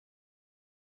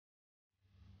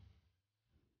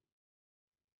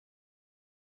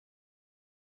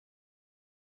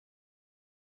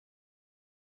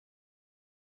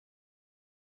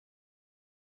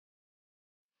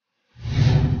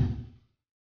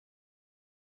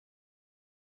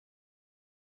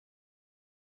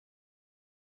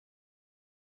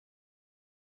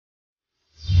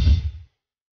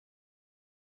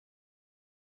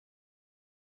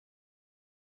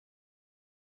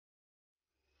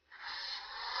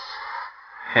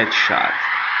headshot.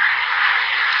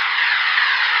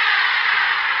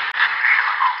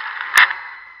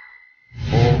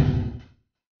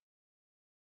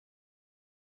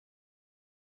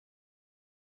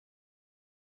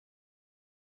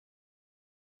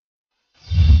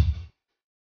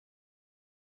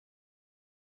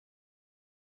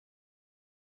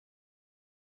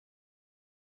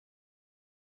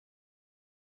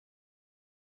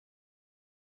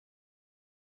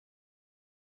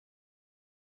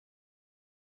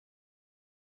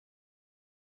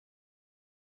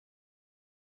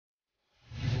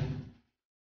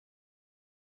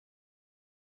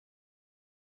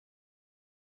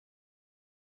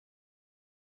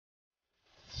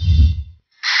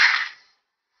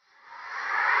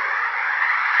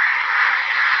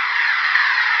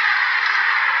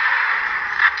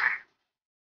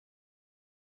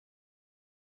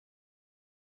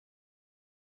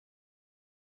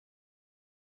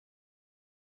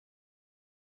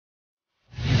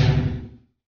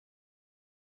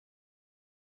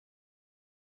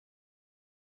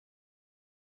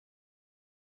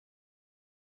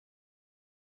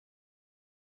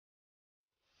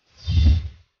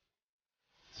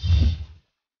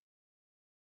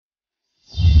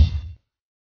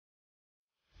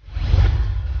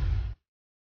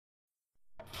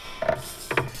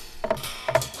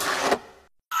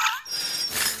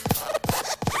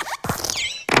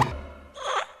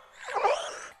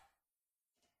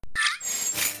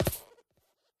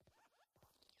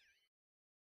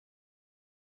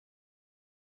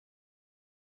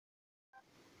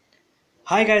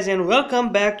 Hi guys, and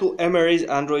welcome back to M.R.A's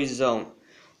AndroidZone.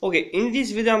 Okay, in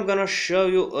this video I'm gonna show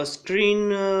you a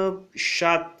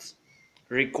screenshot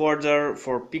recorder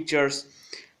for pictures.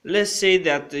 Let's say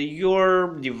that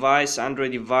your device,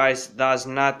 Android device, does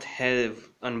not have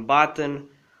a button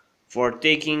for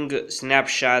taking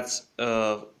snapshots,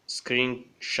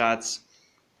 screenshots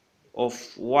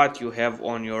of what you have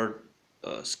on your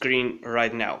screen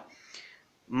right now.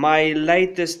 My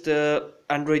latest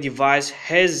Android device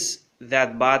has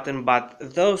that button, but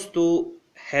those two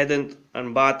hadn't a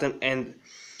button, and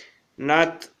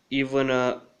not even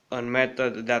a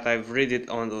method that I've read it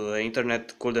on the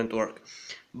internet couldn't work.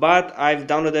 But I've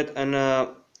downloaded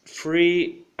a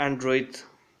free Android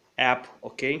app,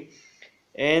 okay,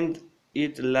 and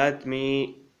it let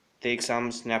me take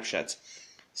some snapshots.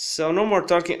 So no more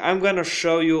talking, I'm gonna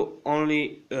show you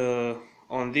only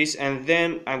on this, and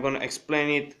then I'm gonna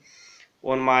explain it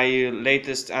on my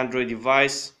latest Android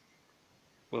device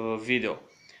video.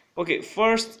 Okay,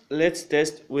 first let's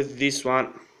test with this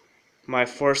one, my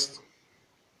first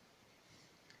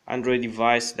Android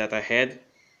device that I had.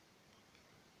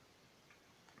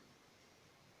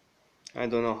 I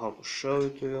don't know how to show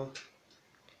it to you.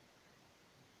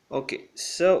 Okay,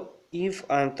 so if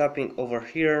I'm tapping over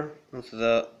here onto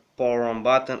the power on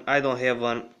button, I don't have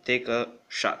one take a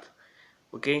shot.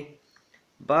 Okay,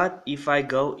 but if I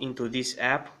go into this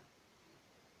app,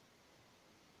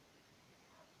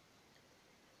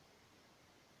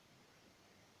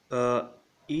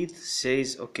 it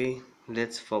says, okay,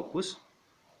 let's focus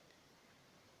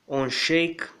on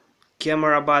shake,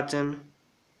 camera button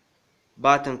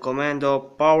commando,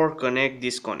 power connect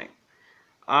disconnect.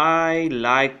 I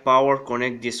like power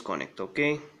connect disconnect.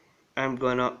 Okay, I'm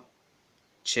gonna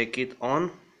check it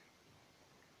on,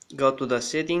 go to the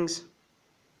settings,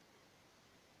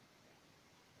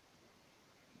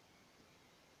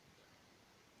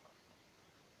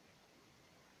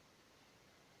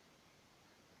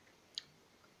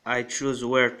 I choose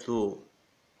where to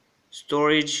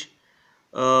storage.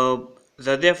 The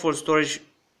default storage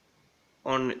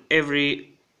on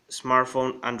every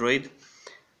smartphone Android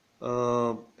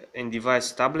and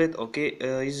device tablet, okay,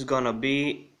 is gonna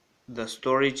be the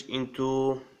storage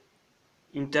into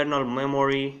internal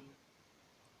memory,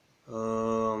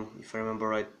 if I remember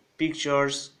right,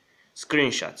 pictures,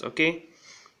 screenshots. Okay,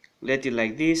 let it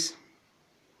like this,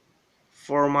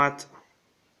 format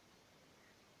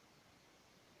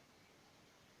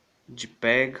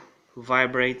JPEG,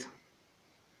 vibrate,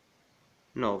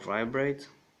 no vibrate.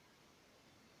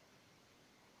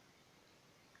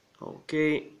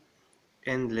 Okay,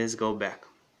 and let's go back.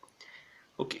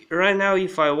 Okay, right now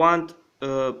if I want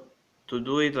to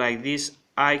do it like this,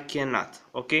 I cannot.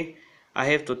 Okay, I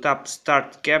have to tap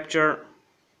start capture.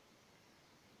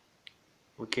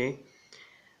 Okay,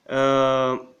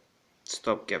 uh,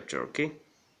 stop capture. Okay,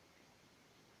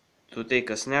 to take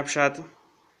a snapshot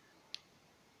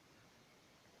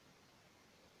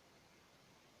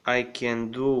I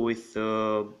can do with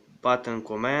button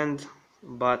command,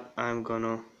 but I'm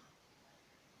gonna,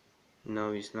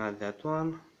 no, it's not that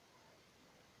one.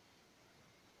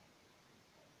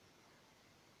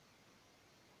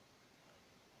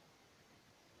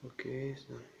 Okay,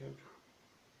 so here.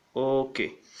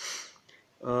 Okay,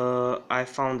 I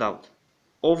found out.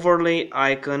 Overlay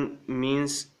icon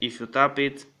means if you tap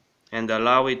it and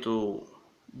allow it to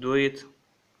do it,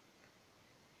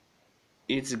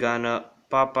 it's gonna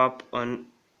pop up on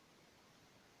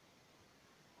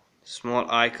small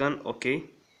icon. Okay,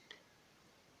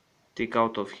 take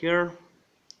out of here,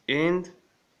 and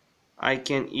I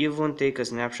can even take a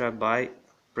snapshot by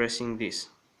pressing this,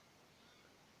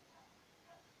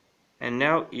 and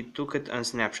now it took it on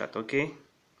snapshot. Okay,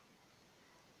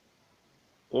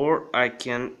 or I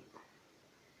can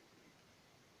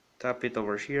tap it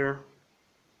over here.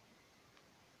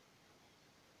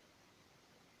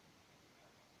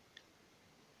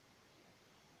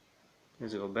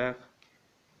 Let's go back.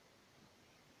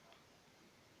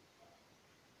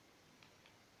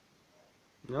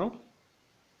 No?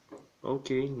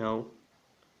 Okay, no.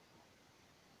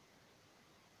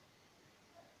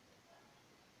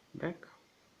 Back.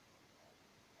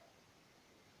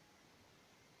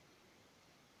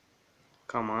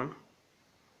 Come on.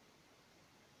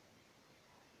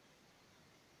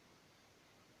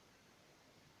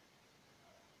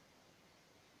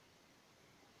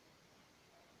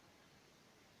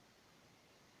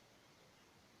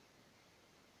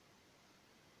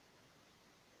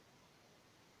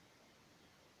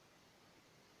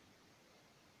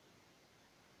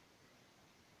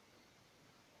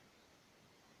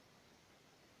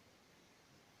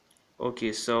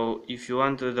 Okay, so if you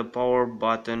want the power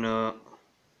button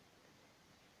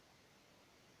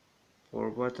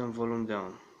volume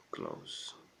down,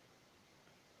 close.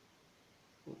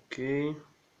 Okay,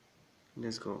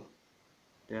 let's go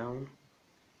down.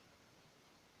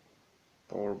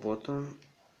 Power button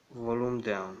volume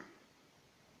down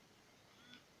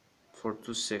for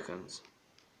 2 seconds.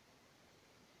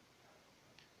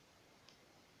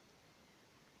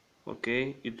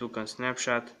 Okay, it took a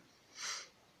snapshot.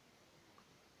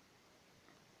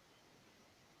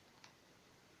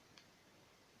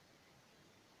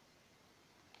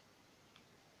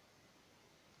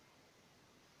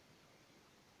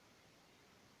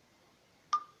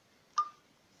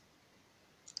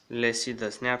 Let's see the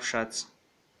snapshots.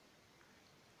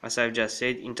 As I've just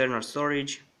said, internal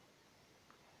storage,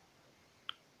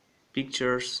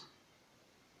 pictures,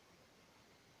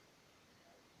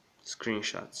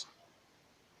 screenshots.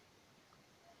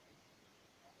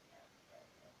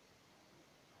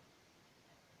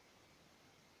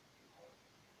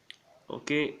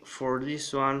 Okay, for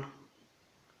this one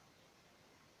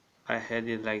I had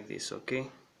it like this. Okay,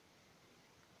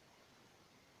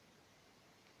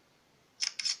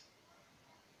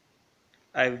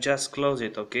 I've just closed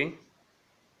it. Okay,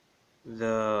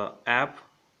 the app,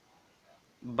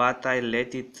 but I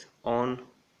let it on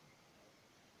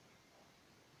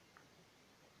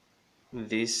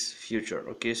this feature.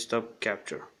 Okay, stop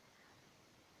capture.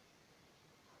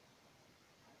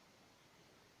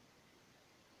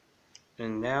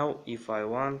 And now if I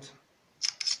want,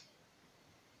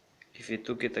 if it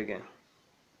took it again,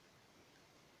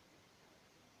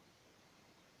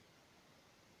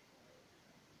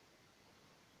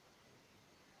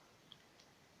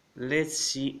 let's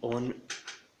see on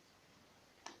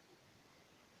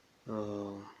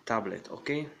tablet.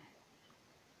 Okay,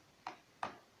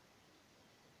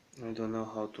 I don't know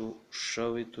how to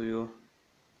show it to you.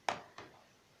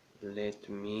 Let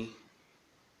me.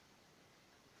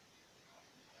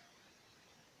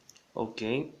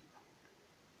 Okay,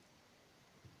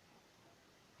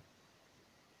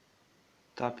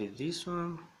 tap it this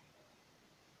one,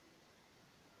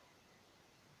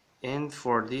 and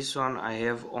for this one I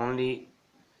have only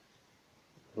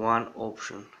one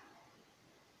option: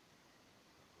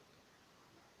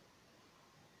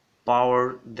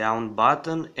 power down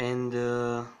button and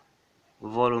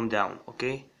volume down.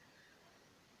 Okay,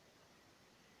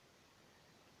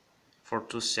 for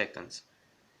 2 seconds.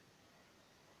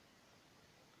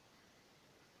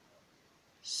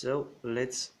 So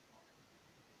let's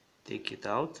take it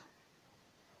out.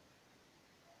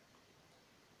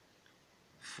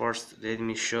 First, let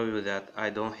me show you that I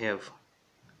don't have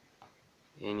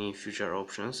any future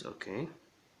options. Okay,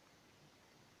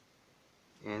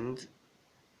 and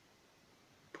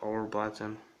power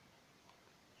button,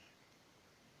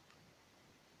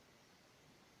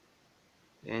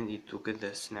 and it took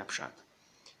the snapshot.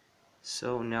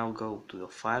 So now go to the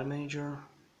file manager,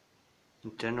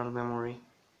 internal memory,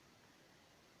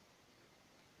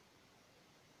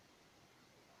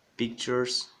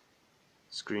 pictures,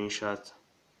 screenshot,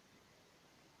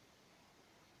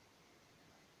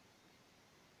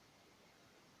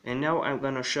 and now I'm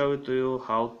gonna show it to you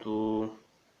how to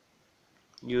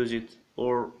use it,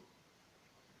 or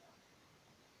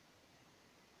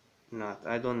not,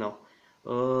 I don't know.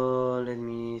 Let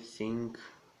me think.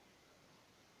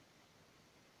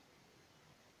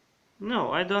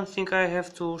 No, I don't think I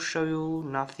have to show you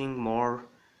nothing more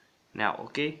now,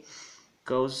 okay?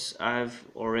 Because I've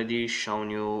already shown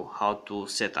you how to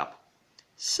set up.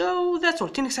 So that's all.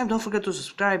 Till next time, don't forget to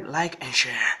subscribe, like, and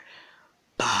share.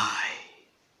 Bye.